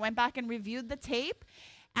correct. I went back and reviewed the tape,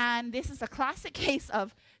 and this is a classic case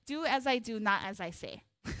of do as I do, not as I say.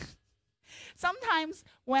 Sometimes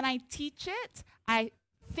when I teach it, I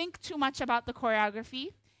think too much about the choreography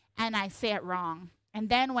and I say it wrong. And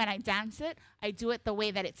then when I dance it, I do it the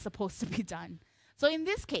way that it's supposed to be done. So in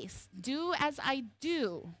this case, do as I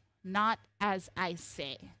do, not as I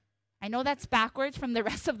say. I know that's backwards from the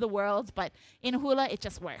rest of the world, but in hula, it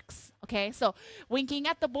just works. Okay, so winking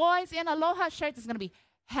at the boys in aloha shirts is going to be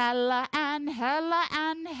hella and hella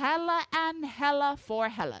and hella and hella, 4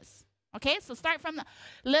 hellas. Okay, so start from the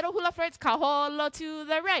little hula flirts, kaholo to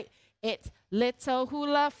the right. It's little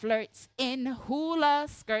hula flirts in hula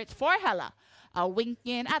skirts, 4 hella.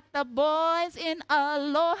 Winking at the boys in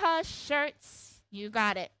aloha shirts. You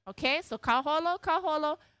got it. Okay, so kaholo,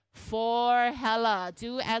 kaholo, 4 hella.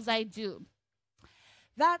 Do as I do.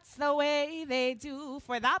 That's the way they do.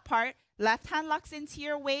 For that part, left hand locks into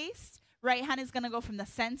your waist. Right hand is going to go from the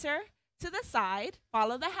center to the side.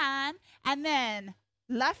 Follow the hand. And then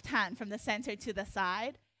left hand from the center to the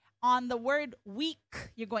side. On the word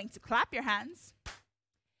weak, you're going to clap your hands.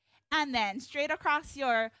 And then straight across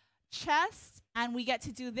your chest. And we get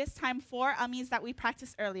to do this time 4 ummies that we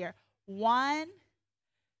practiced earlier. 1,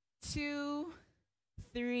 2,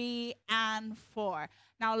 3, and 4.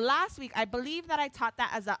 Now, last week, I believe that I taught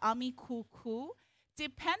that as a ummi kuku.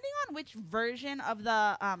 Depending on which version of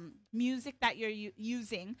the music that you're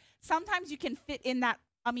using, sometimes you can fit in that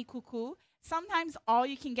ummi kuku. Sometimes all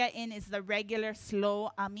you can get in is the regular slow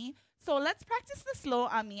ummi. So let's practice the slow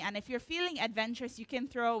ummi. And if you're feeling adventurous, you can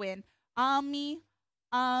throw in ummi,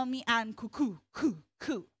 ummi, and kuku, ku,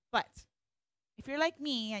 ku. But if you're like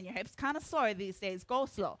me and your hips kind of sore these days, go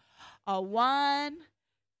slow. 1,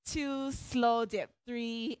 2, slow dip,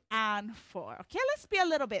 3, and 4. Okay, let's be a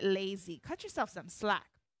little bit lazy. Cut yourself some slack.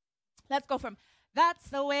 Let's go from that's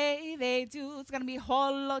the way they do. It's going to be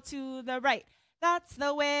holo to the right. That's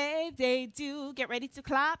the way they do. Get ready to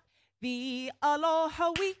clap. The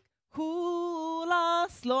aloha week hula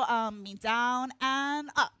slow ummi down and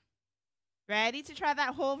up. Ready to try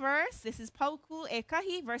that whole verse? This is Pauku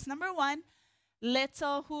Ekahi, verse number 1.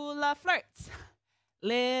 Little hula flirts.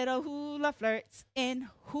 Little hula flirts in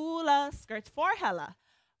hula skirts, 4 hella.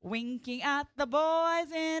 Winking at the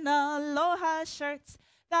boys in aloha shirts.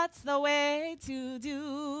 That's the way to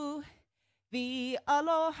do the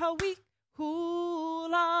aloha week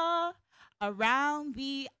hula. Around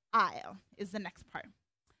the aisle is the next part.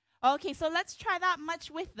 Okay, so let's try that much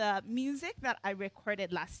with the music that I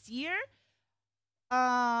recorded last year.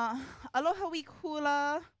 Aloha week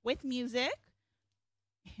hula with music.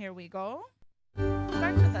 Here we go.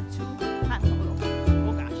 Start with a 2-hand holo.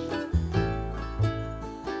 Oh gosh.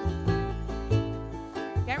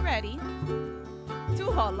 Get ready.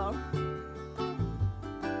 2 holo.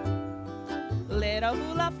 Little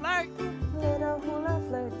hula flirts. Little hula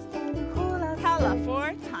flirts in hula Hella skirts.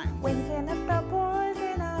 4 times. Winking at the boys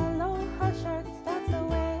in aloha shirts. That's the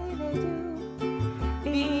way they do.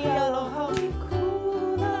 The aloha week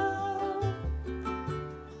hula.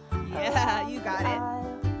 Yeah, you got it.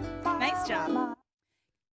 Around Nice the job. aisle.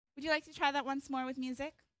 Would you like to try that once more with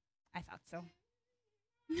music? I thought so.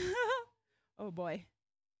 Oh boy.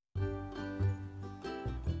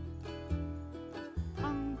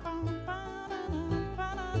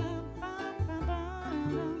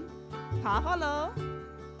 Kaholo.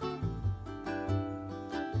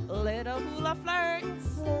 Little hula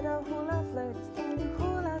flirts. Little hula flirts in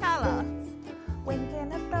hula Hella. skirts.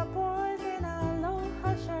 Winking at the boys in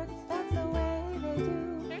aloha shirts. That's the way they do.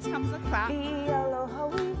 Here comes the clap. The aloha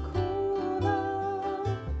week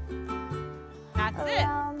hula. That's it.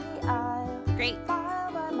 Around the aisle. Great.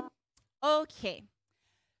 Mile by mile. Okay.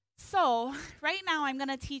 So right now I'm going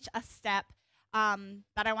to teach a step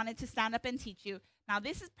that I wanted to stand up and teach you. Now,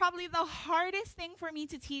 this is probably the hardest thing for me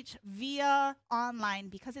to teach via online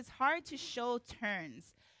because it's hard to show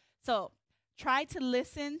turns. So try to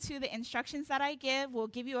listen to the instructions that I give. We'll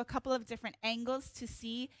give you a couple of different angles to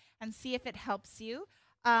see and see if it helps you.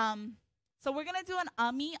 So we're going to do an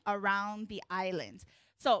ummi around the island.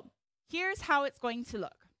 So here's how it's going to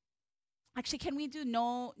look. Actually, can we do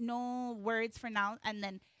no words for now? And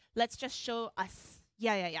then let's just show us.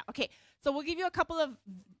 Yeah. Okay, so we'll give you a couple of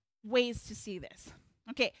ways to see this.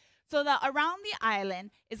 Okay, so the around the island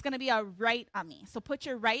is going to be a right ummi. So put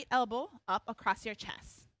your right elbow up across your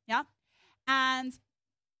chest. Yeah, and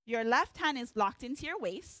your left hand is locked into your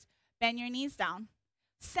waist. Bend your knees down.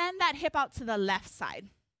 Send that hip out to the left side.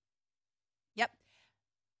 Yep,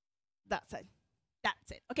 that's it.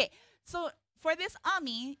 That's it. Okay, so for this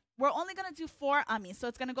ummi, we're only going to do 4 ummis. So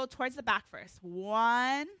it's going to go towards the back first.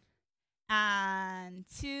 1 and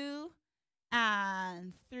 2,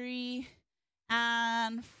 and 3,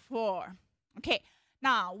 and 4. Okay,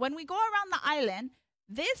 now when we go around the island,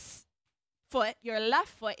 this foot, your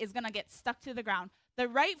left foot, is going to get stuck to the ground. The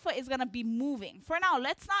right foot is going to be moving. For now,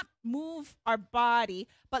 let's not move our body,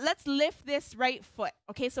 but let's lift this right foot.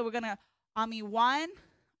 Okay, so we're going to ami 1,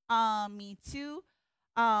 ami 2,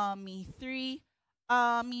 ami 3,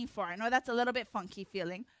 ami 4. I know that's a little bit funky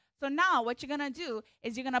feeling. So now what you're going to do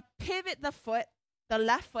is you're going to pivot the foot. The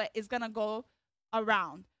left foot is going to go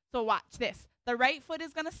around. So watch this. The right foot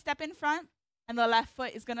is going to step in front, and the left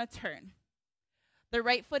foot is going to turn. The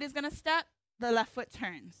right foot is going to step, the left foot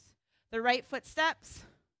turns. The right foot steps,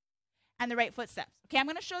 and the right foot steps. Okay, I'm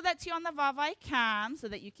going to show that to you on the Vavai cam so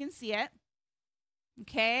that you can see it.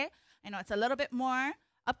 Okay, I know it's a little bit more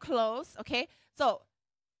up close. Okay, so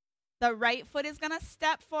the right foot is going to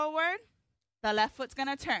step forward. The left foot's going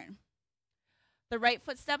to turn. The right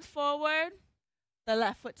foot steps forward. The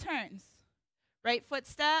left foot turns. Right foot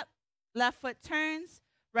step. Left foot turns.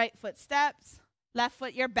 Right foot steps. Left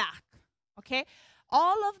foot, you're back. Okay?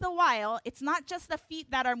 All of the while, it's not just the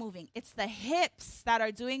feet that are moving. It's the hips that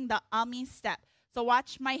are doing the ami step. So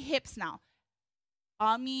watch my hips now.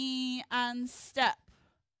 Ami and step.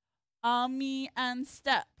 Ami and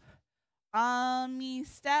step. Ami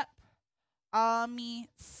step. Ami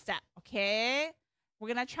step. Okay?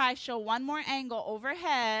 We're going to try show one more angle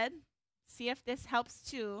overhead. See if this helps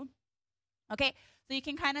too. Okay? So you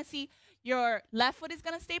can kind of see your left foot is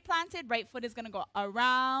going to stay planted. Right foot is going to go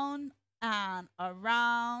around and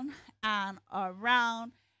around and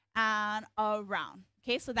around and around.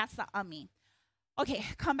 Okay? So that's the ami. Okay,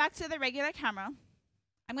 come back to the regular camera.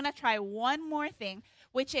 I'm going to try one more thing,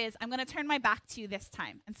 which is I'm going to turn my back to you this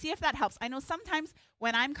time and see if that helps. I know sometimes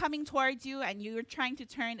when I'm coming towards you and you're trying to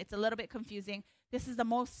turn, it's a little bit confusing. This is the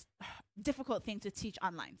most difficult thing to teach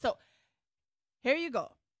online. So here you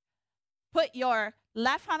go. Put your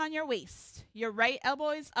left hand on your waist. Your right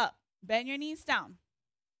elbow is up. Bend your knees down.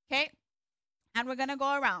 Okay? And we're going to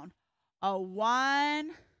go around. A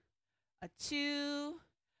 1, a 2,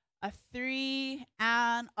 a 3,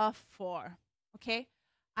 and a 4. Okay?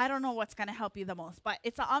 I don't know what's going to help you the most, but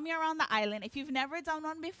it's an ami around the island. If you've never done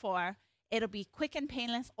one before, it'll be quick and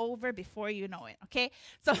painless over before you know it, okay?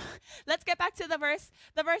 So let's get back to the verse.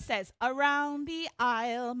 The verse says, around the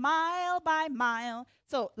isle, mile by mile.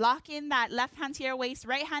 So lock in that left hand to your waist.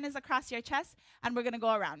 Right hand is across your chest, and we're going to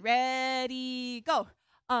go around. Ready, go.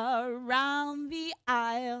 Around the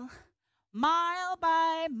isle, mile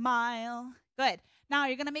by mile. Good. Now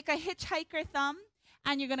you're going to make a hitchhiker thumb,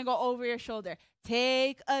 and you're going to go over your shoulder.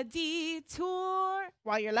 Take a detour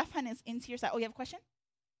while your left hand is into your side. Oh, you have a question?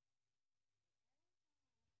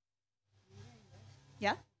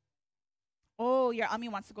 Yeah? Oh, your ami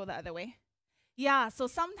wants to go the other way. Yeah, so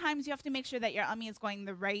sometimes you have to make sure that your ami is going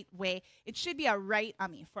the right way. It should be a right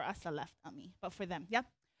ami. For us, a left ami. But for them, yeah?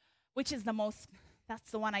 Which is the most, that's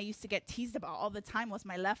the one I used to get teased about all the time was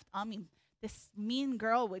my left ami. This mean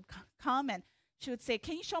girl would come and she would say,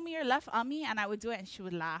 can you show me your left ami? And I would do it and she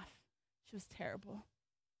would laugh. She was terrible.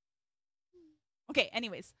 Okay,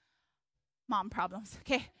 anyways. Mom problems.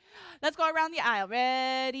 Okay, let's go around the aisle.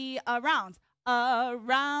 Ready, around.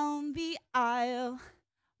 Around the aisle,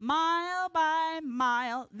 mile by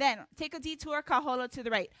mile. Then take a detour, kaholo to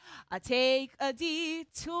the right. Take a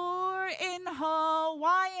detour in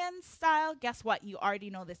Hawaiian style. Guess what? You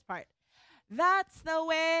already know this part. That's the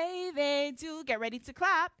way they do. Get ready to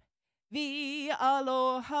clap. The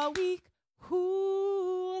Aloha Week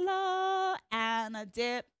hula and a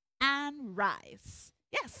dip and rise.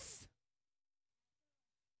 Yes.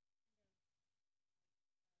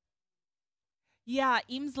 Yeah,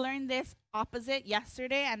 Eames learned this opposite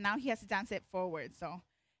yesterday, and now he has to dance it forward. So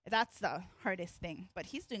that's the hardest thing. But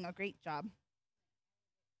he's doing a great job.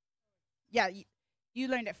 Yeah, you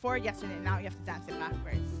learned it forward yesterday, and now you have to dance it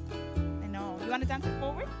backwards. I know. You want to dance it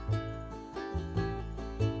forward?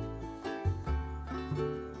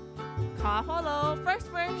 Kaholo, first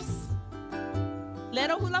verse.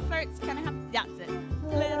 Little hula flirts. Can I have, that's it.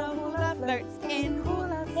 Little hula flirts in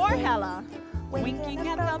hula for hella. Winking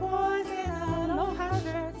at the boys in aloha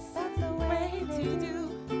shirts. That's the way to do.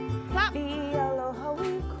 Clap. The Aloha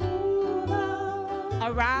Week hula.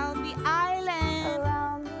 Around the island.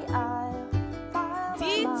 Around the aisle. Mile by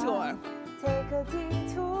Detour. mile. Take a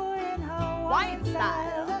detour in Hawaiian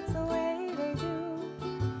style. That's the way they do.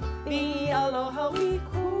 The Aloha Week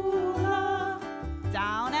hula.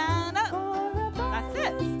 Down and up. That's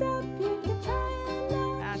it. Step, you can try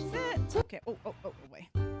and That's it. Okay. Oh, wait.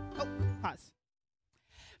 Oh, pause.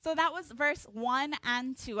 So that was verse 1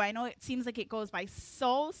 and 2. I know it seems like it goes by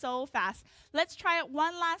so fast. Let's try it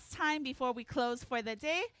one last time before we close for the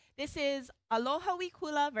day. This is Aloha Week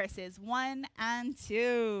Hula verses 1 and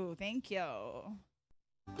 2. Thank you.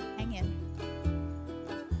 Hang in.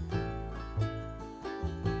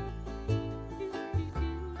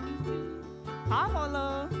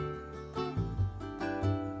 Mahalo.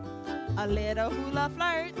 A little hula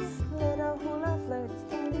flirts, Little hula flirts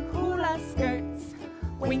in hula skirts,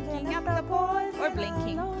 winking at the boys boys or in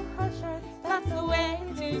blinking. aloha shirts. That's the way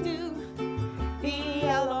to do the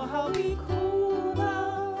Aloha Week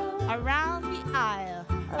Hula. Around the aisle,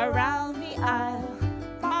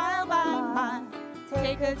 mile by mile.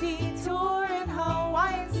 Take a detour in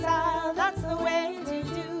Hawaiian style. That's the way to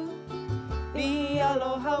do the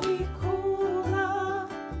Aloha Week Hula.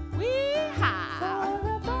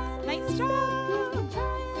 Weehaw! Nice job!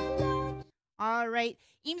 All right,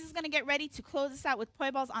 Eames is going to get ready to close us out with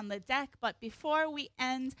poi balls on the deck. But before we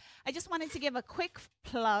end, I just wanted to give a quick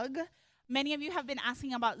plug. Many of you have been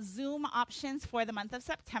asking about Zoom options for the month of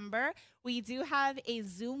September. We do have a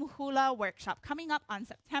Zoom hula workshop coming up on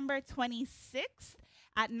September 26th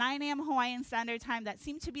at 9 a.m. Hawaiian Standard Time. That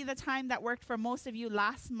seemed to be the time that worked for most of you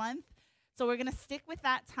last month. So we're going to stick with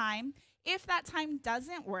that time. If that time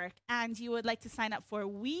doesn't work and you would like to sign up for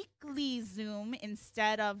weekly Zoom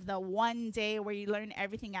instead of the one day where you learn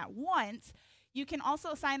everything at once, you can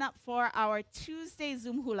also sign up for our Tuesday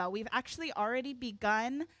Zoom hula. We've actually already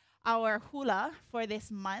begun our hula for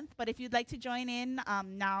this month, but if you'd like to join in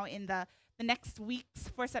now in the next weeks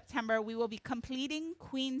for September, we will be completing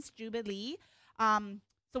Queen's Jubilee.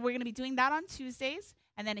 So we're going to be doing that on Tuesdays,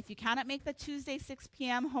 and then if you cannot make the Tuesday 6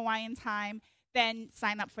 p.m. Hawaiian time, then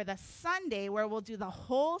sign up for the Sunday where we'll do the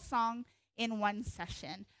whole song in one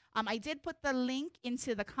session. I did put the link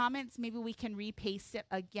into the comments. Maybe we can repaste it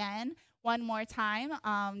again one more time,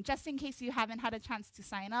 just in case you haven't had a chance to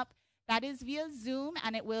sign up. That is via Zoom,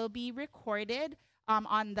 and it will be recorded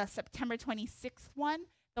on the September 26th one.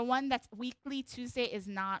 The one that's weekly Tuesday is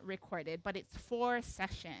not recorded, but it's 4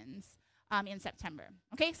 sessions in September.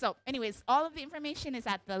 Okay, so anyways, all of the information is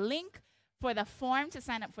at the link for the form to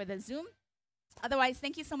sign up for the Zoom. Otherwise,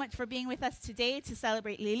 thank you so much for being with us today to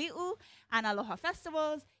celebrate Lili'u and Aloha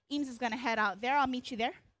festivals. Eames is going to head out there. I'll meet you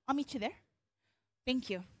there. Thank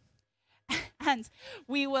you. And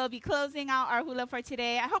we will be closing out our hula for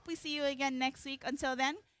today. I hope we see you again next week. Until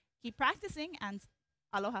then, keep practicing and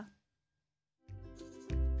aloha.